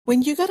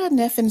When you got an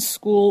F in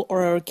school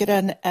or get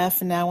an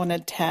F now on a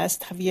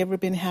test, have you ever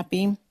been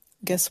happy?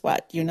 Guess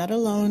what? You're not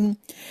alone.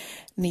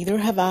 Neither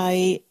have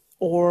I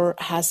or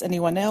has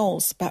anyone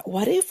else. But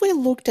what if we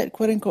looked at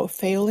quote unquote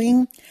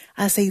failing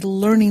as a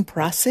learning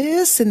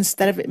process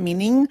instead of it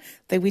meaning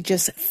that we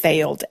just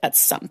failed at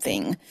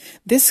something?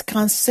 This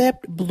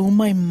concept blew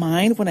my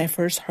mind when I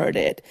first heard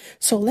it.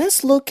 So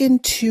let's look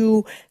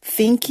into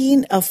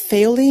thinking of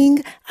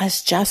failing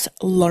as just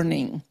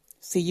learning.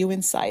 See you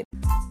inside.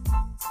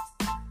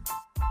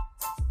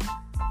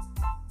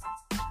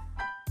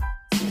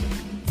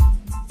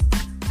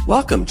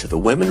 Welcome to the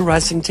Women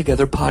Rising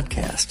Together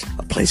podcast,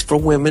 a place for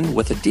women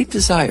with a deep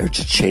desire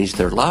to change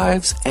their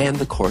lives and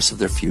the course of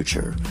their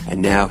future.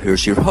 And now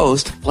here's your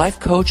host, life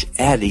coach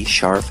Addie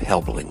Scharf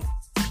Helbling.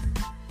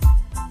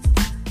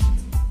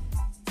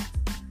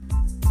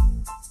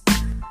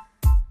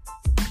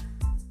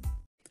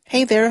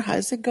 Hey there,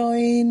 how's it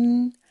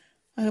going?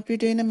 I hope you're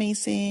doing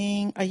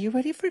amazing. Are you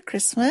ready for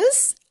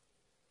Christmas?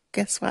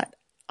 Guess what?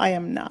 I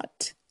am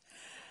not.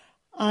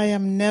 I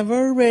am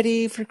never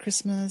ready for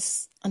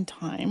Christmas on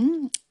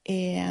time,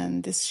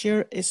 and this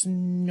year is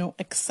no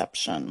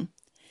exception.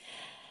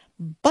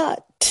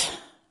 But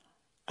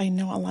I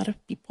know a lot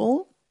of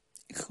people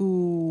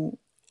who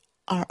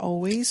are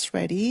always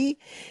ready,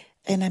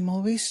 and I'm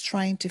always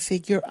trying to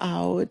figure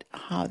out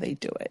how they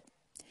do it.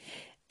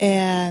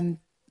 And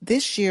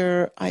this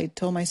year, I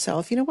told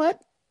myself, you know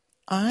what?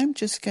 I'm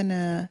just going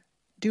to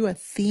do a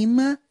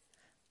theme,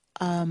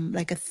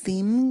 like a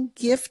theme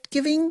gift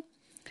giving.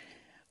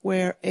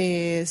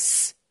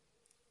 Whereas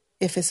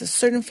if it's a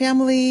certain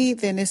family,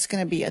 then it's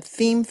going to be a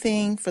theme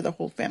thing for the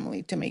whole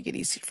family to make it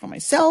easy for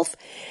myself.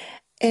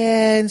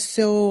 And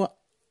so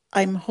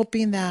I'm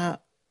hoping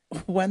that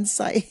once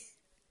I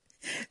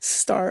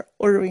start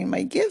ordering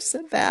my gifts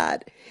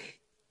that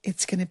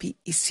it's going to be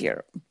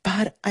easier.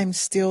 But I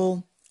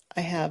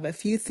have a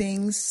few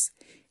things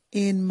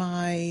in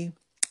my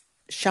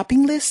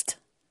shopping list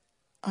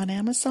on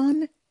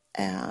Amazon,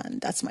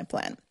 and that's my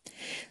plan.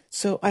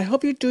 So I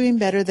hope you're doing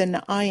better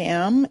than I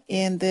am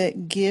in the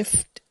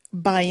gift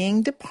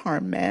buying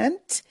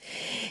department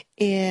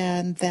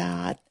and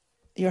that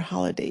your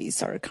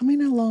holidays are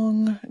coming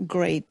along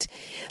great.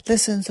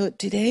 Listen, so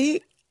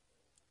today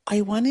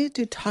I wanted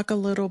to talk a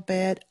little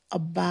bit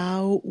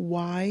about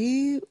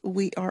why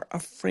we are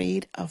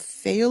afraid of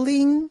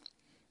failing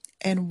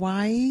and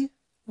why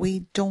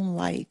we don't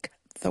like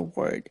the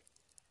word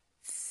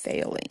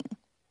failing.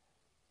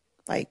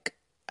 Like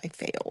I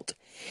failed.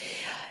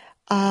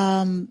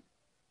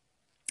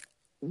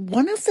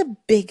 One of the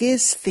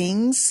biggest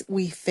things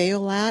we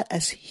fail at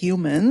as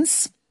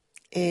humans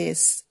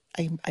is,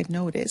 I've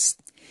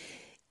noticed,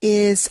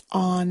 is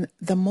on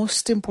the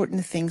most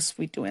important things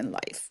we do in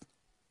life,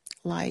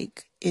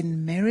 like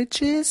in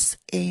marriages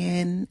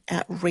and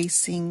at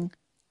raising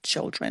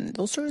children.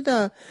 Those are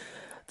the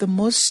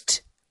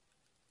most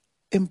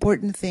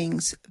important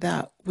things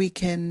that we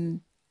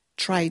can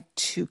try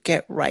to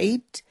get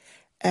right,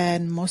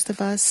 and most of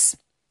us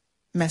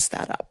mess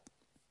that up.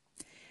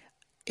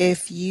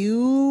 If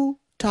you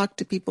talk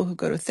to people who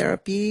go to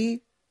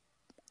therapy,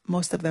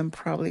 most of them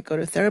probably go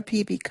to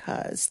therapy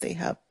because they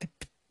have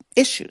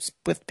issues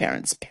with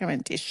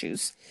parent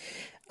issues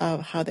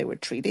of how they were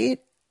treated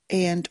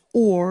and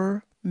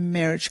or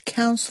marriage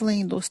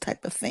counseling, those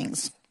type of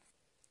things.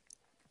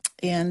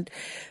 And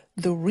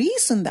the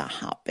reason that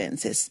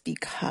happens is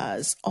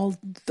because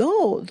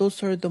although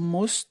those are the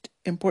most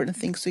important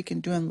things we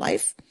can do in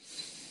life,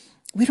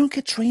 we don't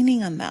get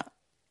training on that.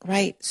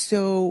 Right.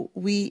 So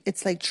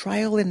it's like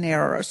trial and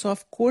error. So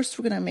of course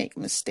we're going to make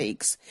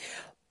mistakes,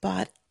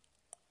 but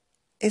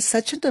it's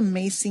such an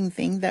amazing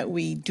thing that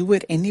we do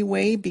it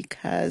anyway,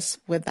 because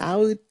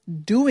without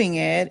doing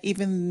it,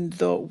 even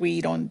though we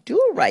don't do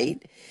it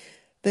right,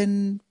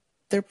 then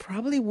there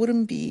probably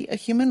wouldn't be a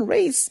human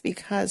race,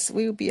 because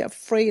we would be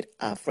afraid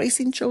of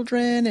raising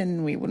children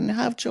and we wouldn't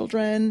have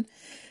children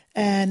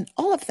and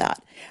all of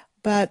that.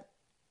 But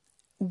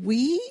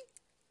we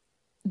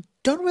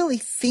don't really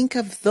think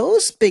of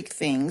those big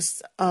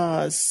things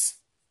as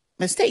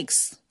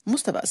mistakes.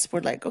 Most of us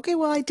were like, okay,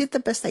 well, I did the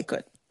best I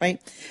could,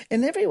 right?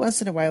 And every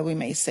once in a while we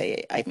may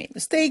say, I made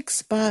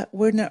mistakes, but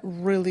we're not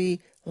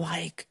really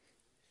like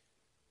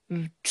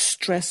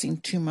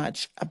stressing too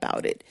much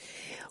about it.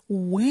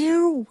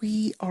 Where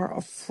we are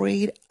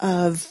afraid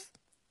of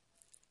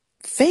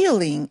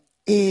failing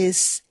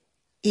is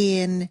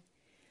in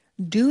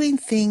doing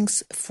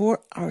things for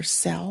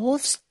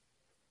ourselves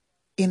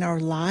in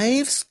our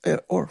lives,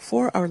 or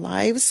for our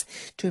lives,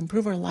 to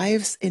improve our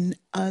lives in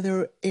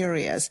other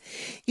areas.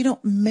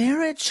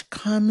 Marriage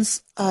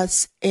comes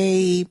as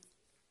I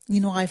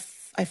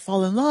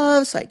fall in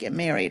love, so I get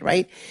married,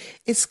 right?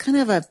 It's kind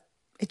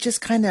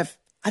of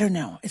I don't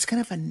know, it's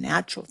kind of a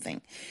natural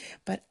thing.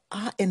 But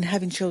and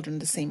having children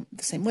the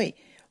same way.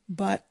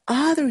 But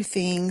other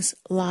things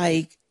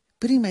like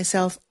putting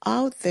myself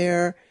out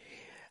there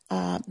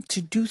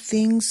to do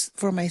things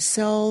for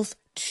myself,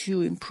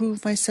 to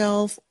improve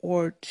myself,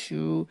 or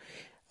to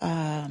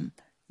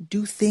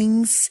do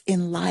things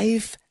in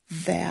life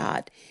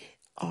that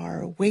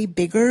are way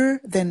bigger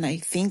than I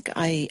think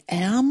I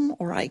am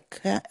or I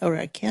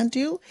can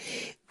do,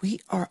 we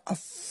are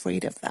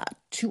afraid of that.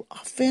 Too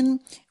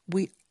often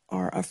we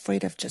are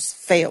afraid of just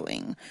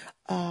failing,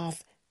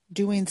 of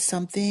doing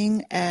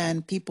something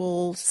and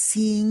people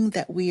seeing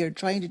that we are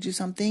trying to do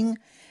something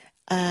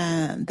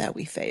and that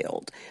we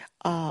failed,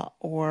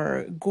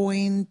 or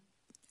going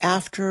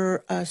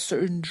after a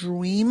certain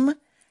dream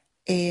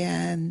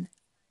and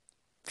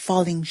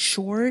falling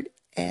short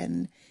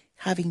and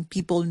having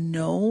people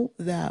know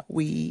that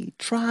we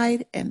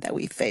tried and that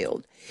we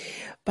failed.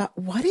 But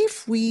what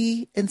if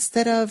we,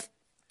 instead of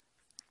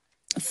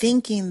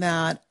thinking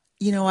that,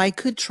 I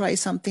could try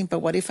something, but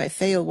what if I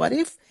fail? What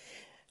if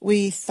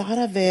we thought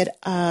of it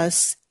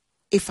as,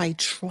 if I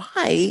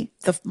try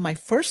my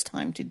first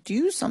time to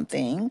do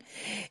something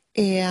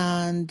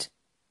and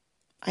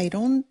I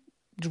don't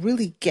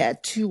really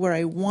get to where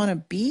I want to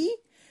be,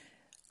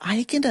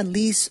 I can at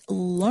least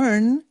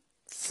learn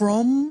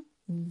from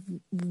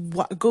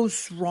what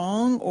goes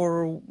wrong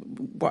or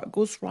what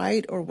goes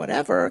right or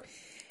whatever.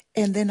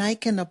 And then I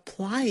can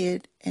apply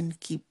it and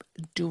keep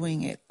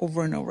doing it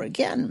over and over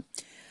again.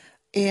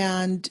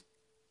 And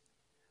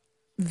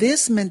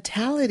this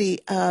mentality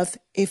of,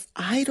 if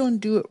I don't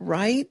do it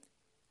right,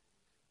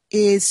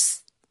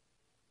 is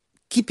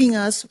keeping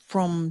us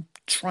from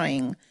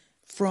trying,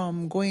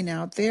 from going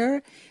out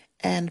there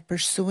and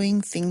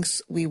pursuing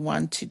things we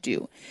want to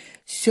do.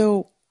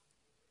 So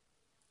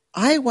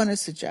I want to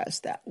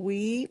suggest that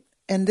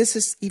and this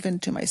is even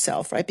to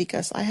myself, right?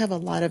 Because I have a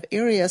lot of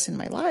areas in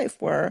my life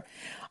where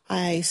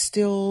I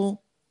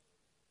still,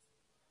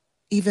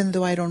 even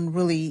though I don't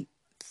really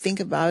think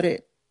about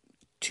it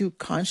too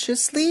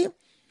consciously,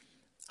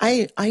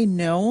 I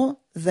know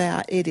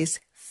that it is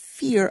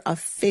fear of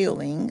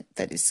failing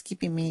that is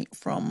keeping me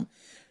from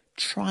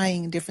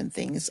trying different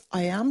things.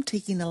 I am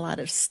taking a lot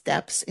of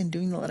steps and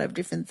doing a lot of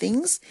different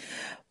things,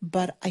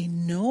 but I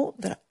know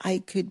that I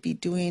could be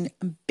doing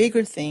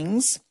bigger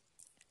things.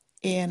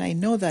 And I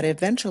know that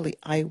eventually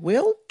I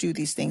will do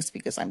these things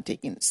because I'm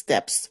taking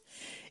steps.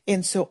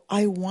 And so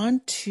I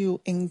want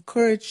to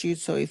encourage you.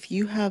 So if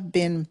you have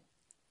been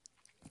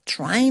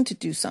trying to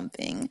do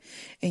something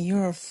and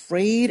you're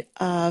afraid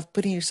of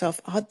putting yourself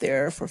out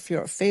there for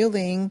fear of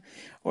failing,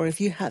 or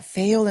if you have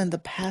failed in the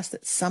past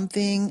at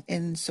something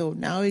and so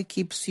now it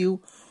keeps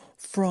you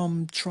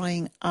from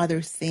trying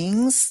other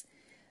things,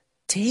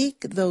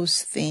 take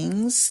those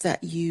things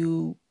that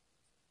you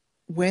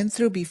went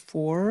through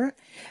before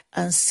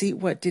and see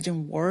what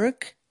didn't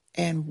work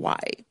and why.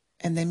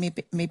 And then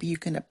maybe you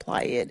can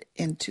apply it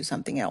into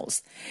something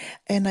else.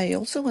 And I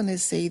also want to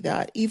say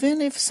that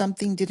even if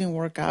something didn't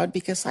work out,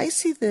 because I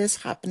see this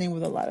happening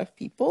with a lot of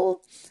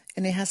people,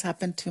 and it has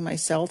happened to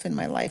myself in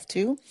my life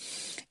too,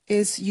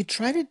 is you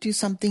try to do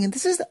something, and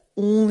this is the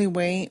only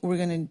way we're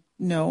going to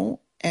know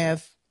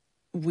if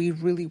we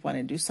really want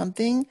to do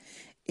something,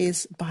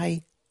 is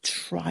by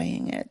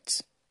trying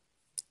it.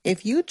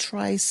 If you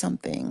try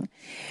something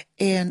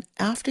and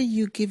after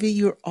you give it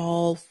your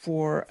all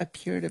for a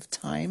period of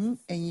time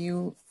and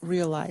you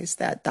realize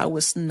that that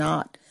was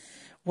not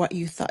what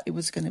you thought it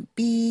was going to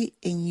be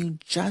and you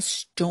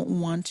just don't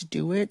want to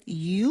do it,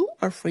 you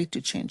are afraid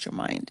to change your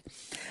mind.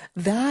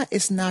 That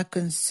is not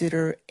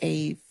considered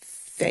a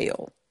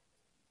fail.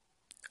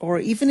 Or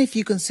even if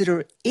you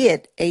consider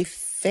it a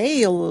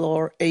fail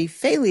or a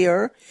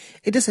failure,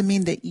 it doesn't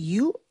mean that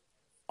you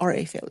are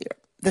a failure.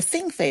 The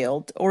thing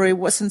failed, or it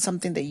wasn't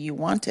something that you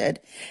wanted,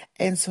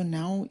 and so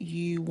now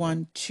you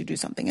want to do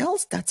something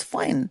else. That's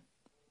fine.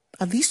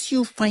 At least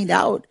you find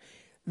out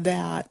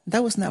that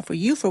that was not for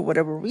you for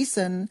whatever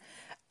reason,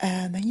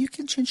 and then you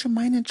can change your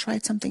mind and try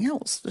something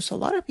else. There's a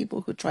lot of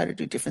people who try to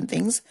do different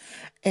things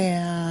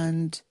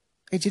and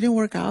it didn't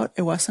work out.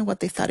 It wasn't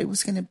what they thought it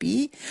was going to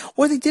be,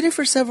 or they did it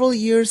for several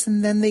years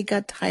and then they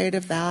got tired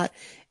of that,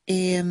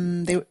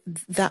 and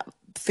that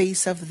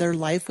phase of their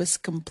life was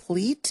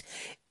complete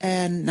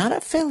and not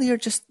a failure,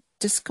 just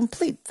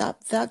complete.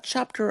 That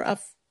chapter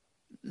of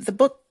the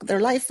book, their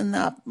life in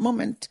that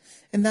moment,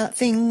 and that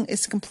thing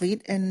is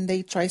complete, and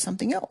they try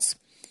something else.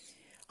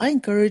 I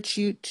encourage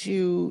you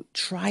to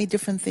try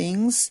different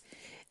things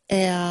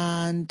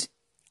and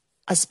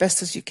as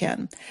best as you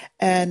can.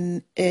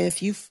 And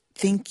if you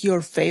think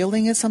you're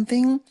failing at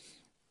something,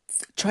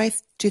 try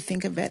to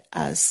think of it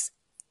as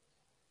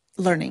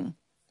learning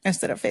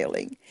instead of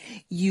failing.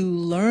 You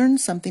learn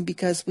something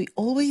because we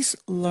always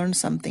learn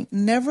something.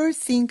 Never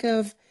think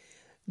of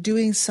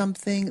doing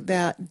something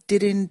that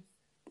didn't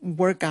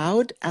work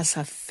out as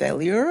a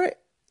failure,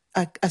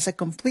 as a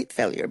complete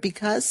failure,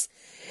 because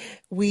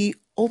we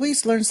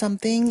always learn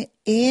something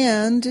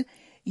and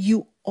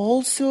you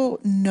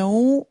also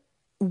know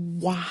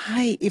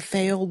why it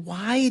failed,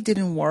 why it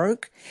didn't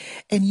work,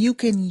 and you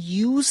can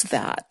use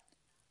that.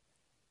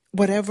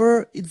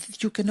 Whatever,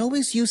 you can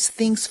always use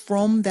things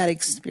from that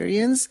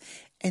experience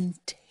and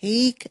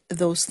take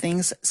those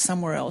things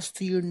somewhere else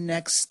to your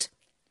next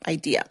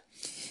idea.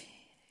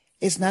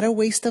 It's not a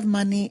waste of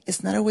money.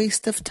 It's not a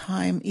waste of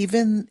time.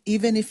 Even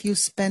if you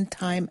spend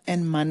time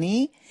and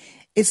money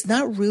It's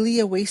not really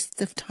a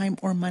waste of time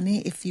or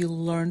money if you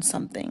learn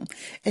something.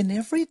 And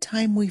every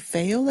time we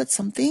fail at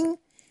something,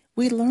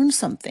 we learn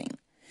something.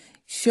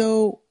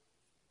 So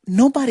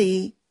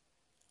nobody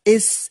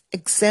is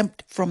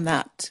exempt from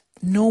that.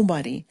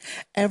 Nobody.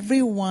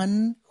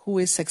 Everyone who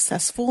is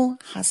successful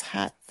has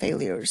had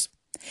failures.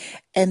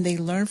 And they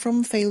learned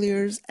from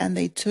failures and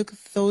they took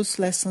those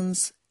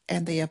lessons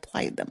and they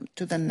applied them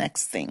to the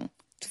next thing,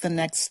 to the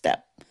next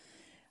step,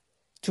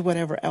 to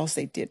whatever else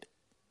they did,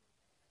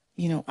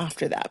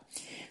 after that.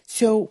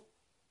 So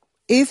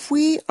if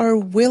we are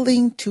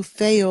willing to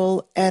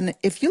fail, and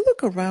if you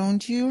look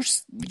around your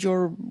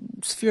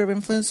sphere of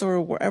influence or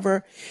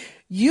wherever,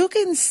 you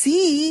can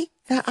see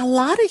that a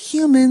lot of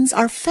humans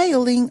are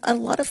failing at a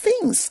lot of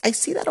things. I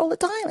see that all the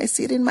time. I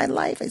see it in my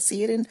life. I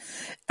see it in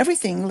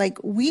everything. Like,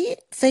 we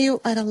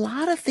fail at a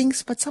lot of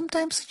things, but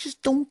sometimes we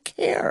just don't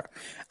care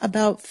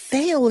about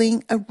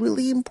failing at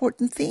really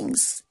important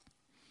things.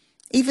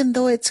 Even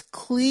though it's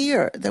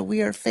clear that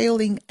we are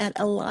failing at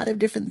a lot of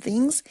different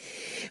things,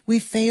 we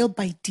fail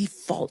by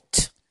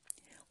default.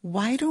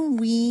 Why don't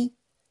we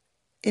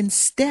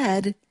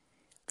instead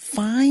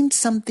find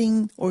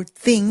something or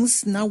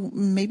things, now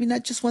maybe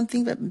not just one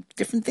thing, but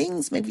different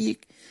things. Maybe you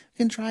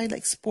can try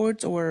like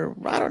sports or,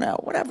 I don't know,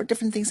 whatever,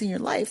 different things in your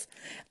life,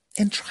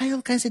 and try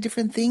all kinds of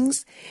different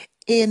things.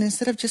 And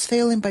instead of just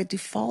failing by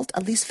default,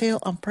 at least fail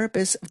on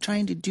purpose of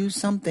trying to do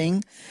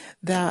something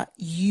that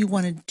you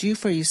want to do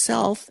for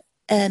yourself.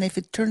 And if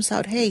it turns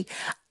out, hey,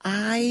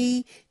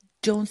 I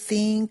don't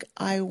think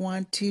I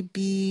want to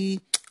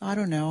be, I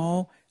don't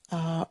know,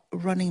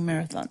 running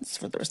marathons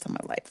for the rest of my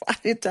life.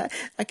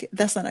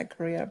 That's not a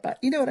career, but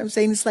you know what I'm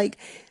saying? It's like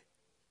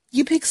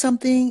you pick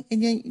something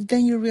and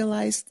then you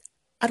realize,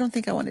 I don't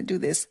think I want to do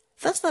this.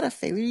 That's not a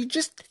failure.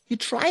 You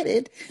tried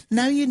it.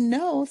 Now you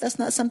know that's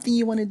not something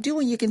you want to do,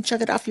 and you can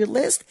check it off your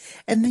list,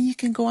 and then you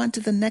can go on to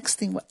the next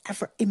thing,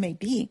 whatever it may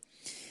be.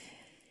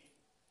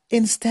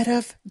 Instead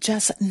of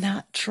just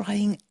not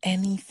trying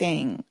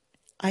anything.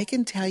 I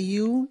can tell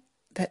you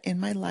that in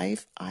my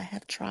life, I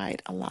have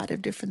tried a lot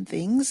of different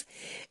things.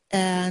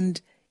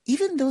 And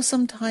even though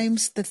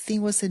sometimes the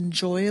thing was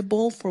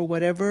enjoyable for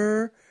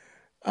whatever,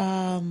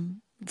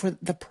 for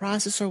the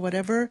process or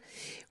whatever,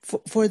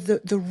 for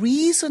the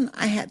reason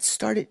I had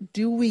started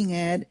doing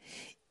it,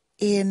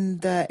 in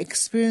the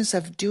experience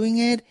of doing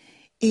it,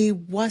 it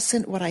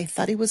wasn't what I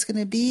thought it was going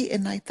to be.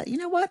 And I thought, you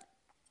know what?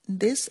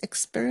 This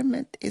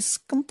experiment is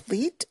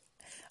complete.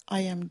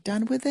 I am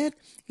done with it.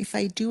 If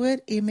I do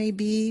it, it may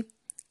be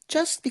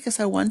just because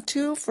I want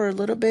to for a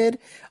little bit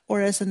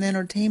or as an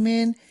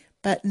entertainment,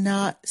 but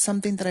not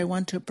something that I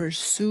want to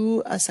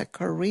pursue as a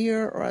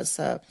career or as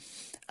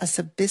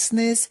a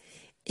business.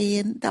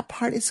 And that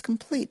part is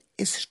complete.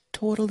 It's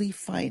totally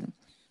fine.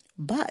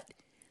 But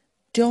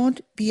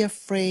don't be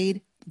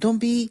afraid. Don't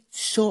be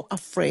so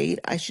afraid,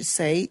 I should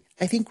say.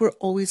 I think we're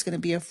always going to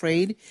be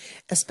afraid,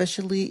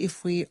 especially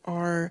if we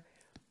are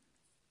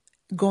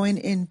going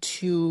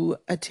into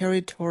a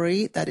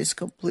territory that is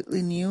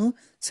completely new,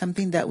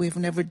 something that we've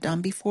never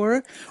done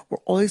before. We're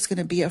always going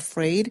to be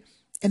afraid,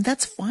 and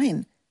that's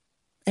fine.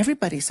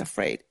 Everybody's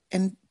afraid,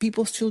 and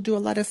people still do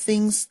a lot of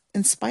things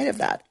in spite of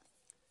that.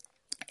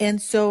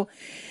 And so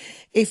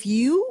if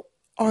you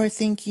are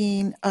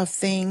thinking of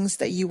things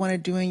that you want to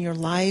do in your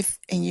life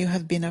and you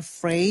have been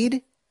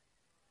afraid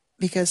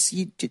because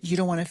you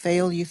don't want to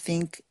fail, you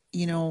think,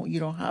 you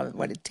don't have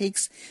what it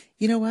takes.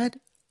 You know what?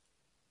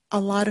 A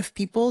lot of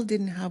people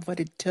didn't have what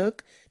it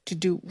took to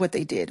do what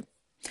they did.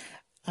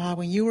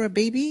 When you were a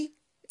baby,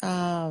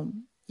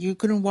 you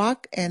couldn't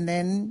walk, and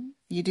then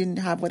you didn't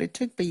have what it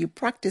took, but you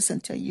practiced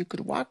until you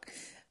could walk.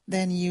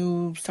 Then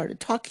you started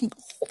talking,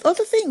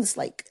 other things.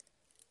 Like,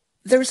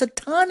 there's a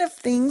ton of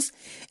things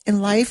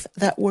in life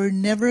that we're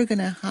never going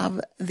to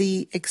have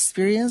the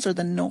experience or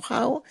the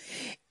know-how.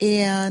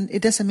 And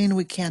it doesn't mean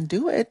we can't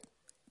do it,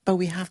 but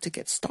we have to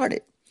get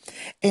started.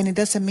 And it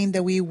doesn't mean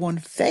that we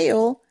won't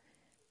fail.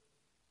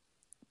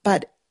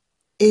 But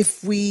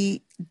if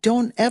we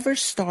don't ever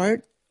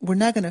start, we're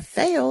not going to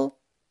fail.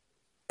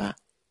 But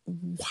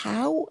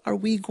how are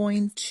we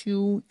going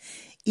to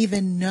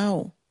even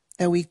know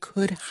that we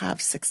could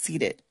have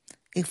succeeded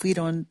if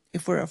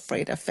we're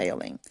afraid of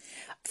failing?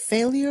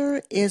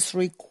 Failure is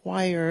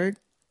required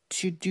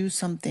to do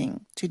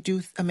something, to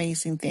do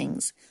amazing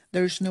things.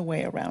 There's no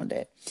way around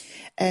it.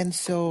 And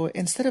so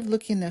instead of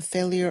looking at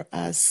failure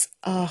as,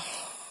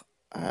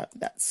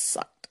 that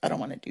sucked, I don't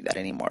want to do that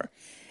anymore.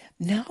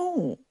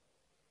 No.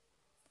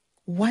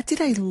 What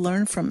did I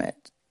learn from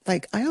it?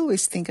 Like, I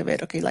always think of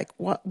it, okay, like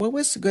what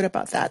was good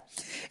about that?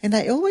 And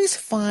I always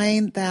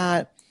find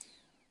that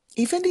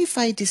even if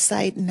I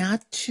decide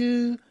not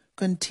to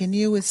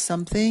continue with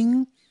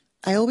something,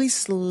 I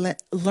always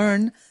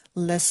learn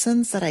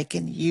lessons that I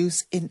can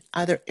use in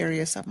other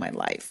areas of my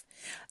life.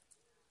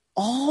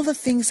 All the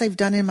things I've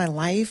done in my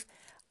life,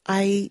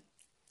 I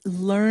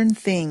learn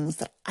things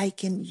that I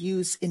can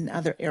use in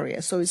other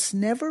areas. So it's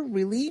never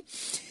really,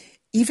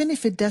 even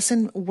if it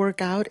doesn't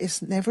work out,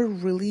 it's never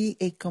really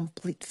a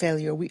complete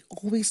failure. We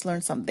always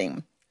learn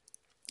something.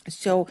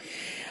 So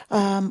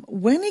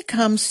when it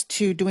comes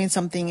to doing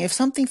something, if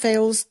something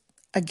fails,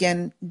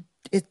 again,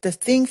 if the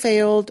thing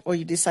failed or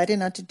you decided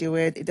not to do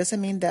it, it doesn't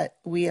mean that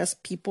we as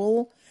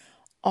people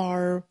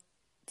are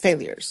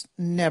failures.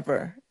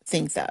 Never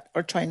think that,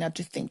 or try not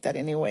to think that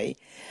anyway.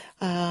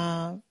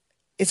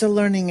 It's a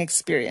learning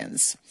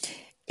experience.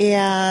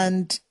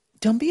 And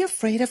don't be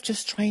afraid of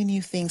just trying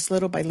new things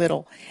little by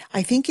little.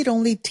 I think it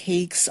only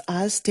takes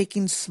us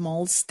taking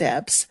small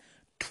steps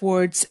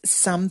towards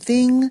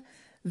something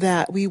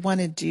that we want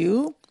to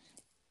do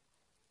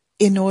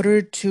in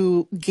order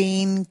to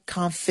gain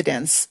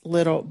confidence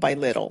little by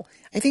little.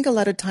 I think a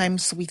lot of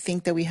times we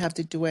think that we have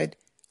to do it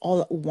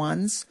all at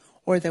once,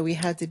 or that we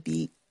have to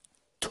be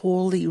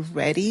totally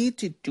ready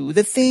to do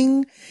the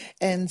thing.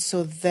 And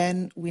so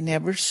then we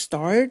never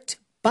start.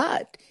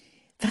 But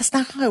that's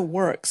not how it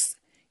works.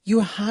 You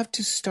have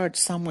to start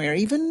somewhere,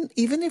 even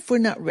if we're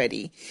not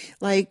ready.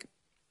 Like,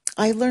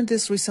 I learned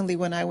this recently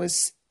when I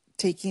was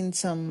taking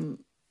some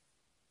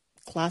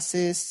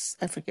classes.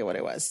 I forget what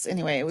it was.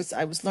 Anyway,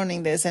 I was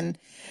learning this, and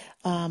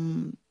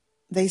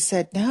they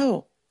said,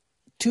 no,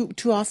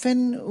 too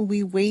often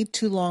we wait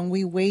too long.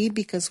 We wait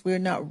because we're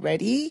not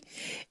ready,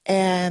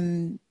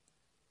 and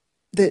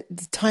the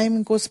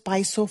time goes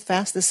by so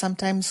fast that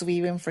sometimes we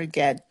even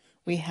forget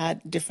we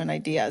had different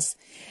ideas.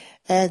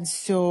 And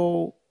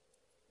so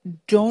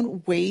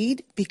don't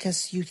wait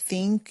because you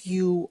think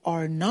you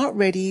are not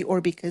ready,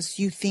 or because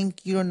you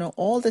think you don't know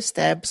all the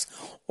steps,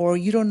 or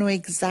you don't know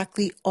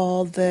exactly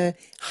all the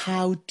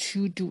how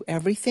to do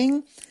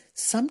everything.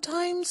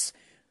 Sometimes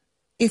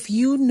if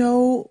you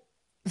know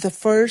the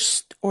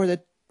first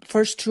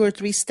 2 or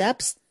 3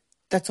 steps,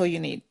 that's all you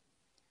need.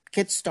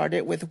 Get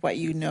started with what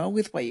you know,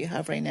 with what you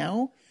have right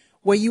now.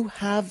 What you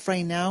have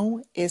right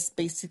now is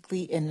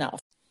basically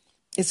enough.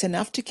 It's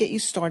enough to get you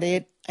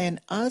started.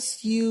 And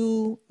as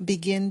you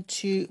begin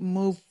to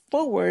move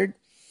forward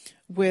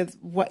with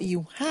what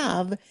you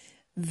have,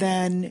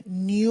 then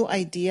new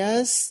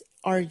ideas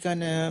are going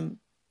to,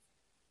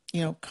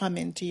 come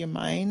into your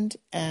mind,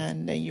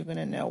 and then you're going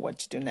to know what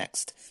to do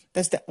next.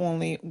 That's the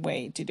only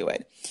way to do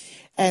it.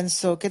 And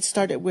so get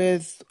started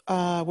with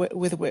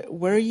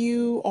where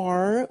you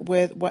are,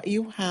 with what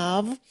you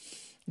have.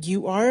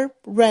 You are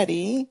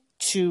ready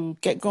to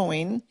get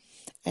going.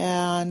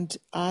 And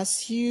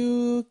as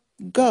you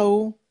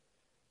go,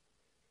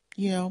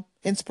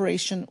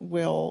 inspiration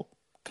will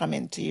come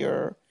into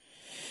your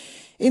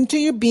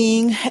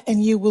being,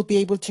 and you will be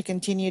able to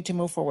continue to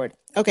move forward.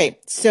 Okay,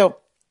 so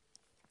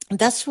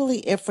that's really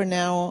it for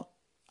now.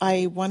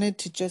 I wanted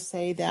to just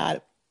say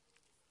that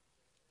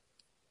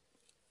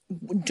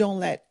don't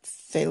let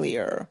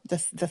failure, the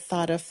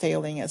thought of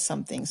failing at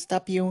something,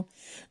 stop you.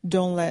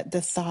 Don't let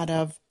the thought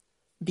of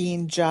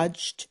being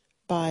judged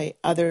by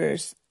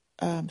others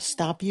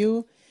stop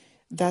you.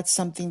 That's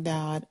something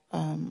that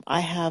I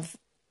have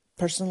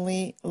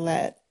personally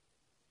let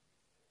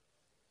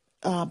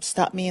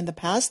stop me in the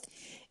past.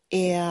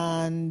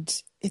 And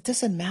it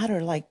doesn't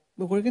matter. Like,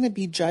 we're going to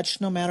be judged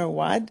no matter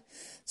what.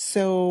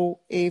 So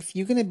if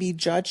you're going to be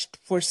judged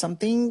for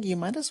something, you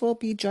might as well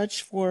be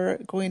judged for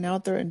going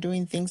out there and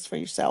doing things for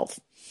yourself.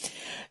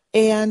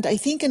 And I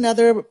think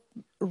another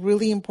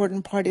really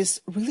important part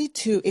is really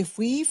if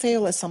we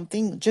fail at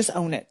something, just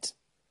own it.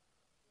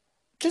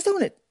 Just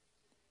own it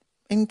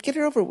and get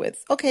it over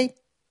with. Okay,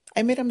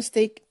 I made a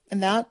mistake in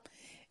that,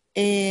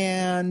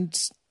 and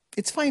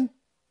it's fine.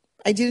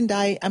 I didn't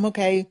die. I'm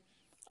okay.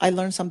 I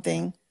learned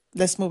something.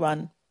 Let's move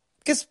on.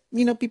 Because,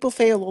 people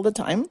fail all the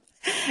time.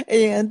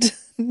 And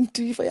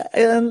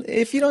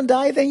if you don't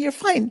die, then you're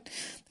fine.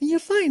 Then you're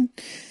fine.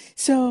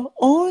 So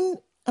own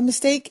a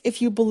mistake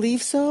if you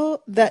believe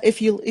so. That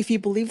if you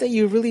believe that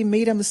you really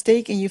made a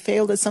mistake and you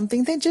failed at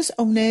something, then just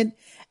own it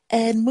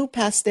and move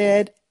past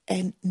it,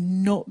 and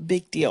no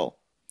big deal.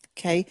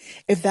 Okay?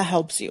 If that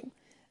helps you.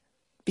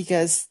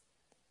 Because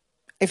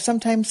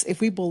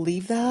if we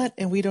believe that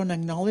and we don't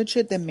acknowledge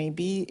it, then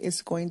maybe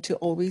it's going to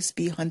always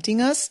be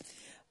hunting us.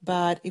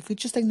 But if we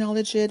just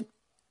acknowledge it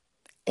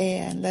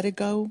and let it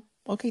go,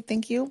 okay,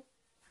 thank you.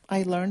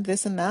 I learned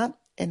this and that,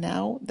 and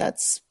now that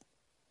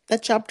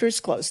chapter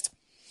is closed.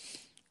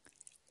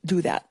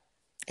 Do that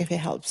if it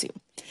helps you.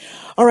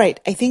 All right,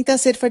 I think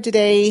that's it for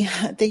today.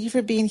 Thank you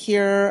for being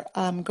here.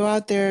 Go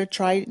out there,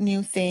 try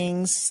new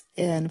things,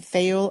 and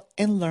fail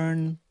and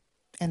learn,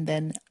 and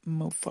then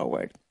move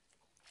forward.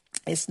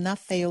 It's not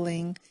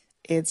failing,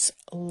 it's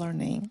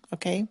learning.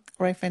 Okay?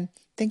 All right, friend.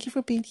 Thank you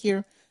for being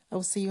here. I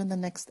will see you in the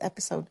next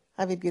episode.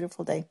 Have a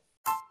beautiful day.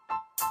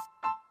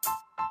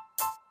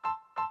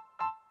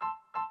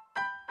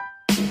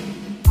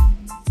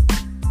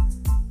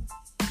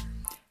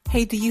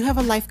 Hey, do you have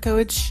a life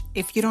coach?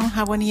 If you don't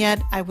have one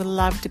yet, I would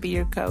love to be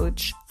your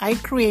coach. I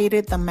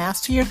created the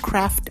Master Your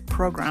Craft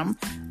program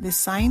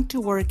designed to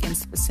work in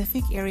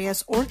specific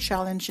areas or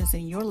challenges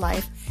in your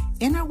life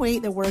in a way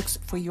that works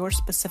for your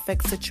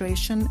specific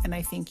situation, and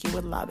I think you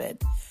would love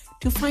it.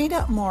 To find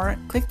out more,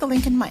 click the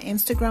link in my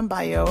Instagram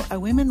bio, A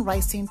Women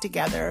Rising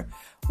Together,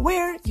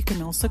 where you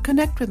can also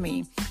connect with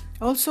me.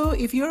 Also,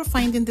 if you're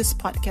finding this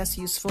podcast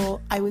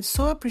useful, I would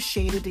so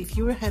appreciate it if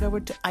you would head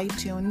over to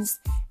iTunes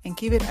and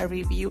give it a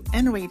review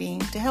and rating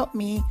to help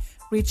me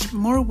reach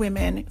more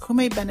women who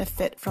may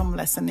benefit from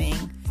listening.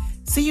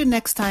 See you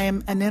next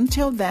time, and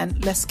until then,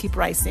 let's keep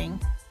rising.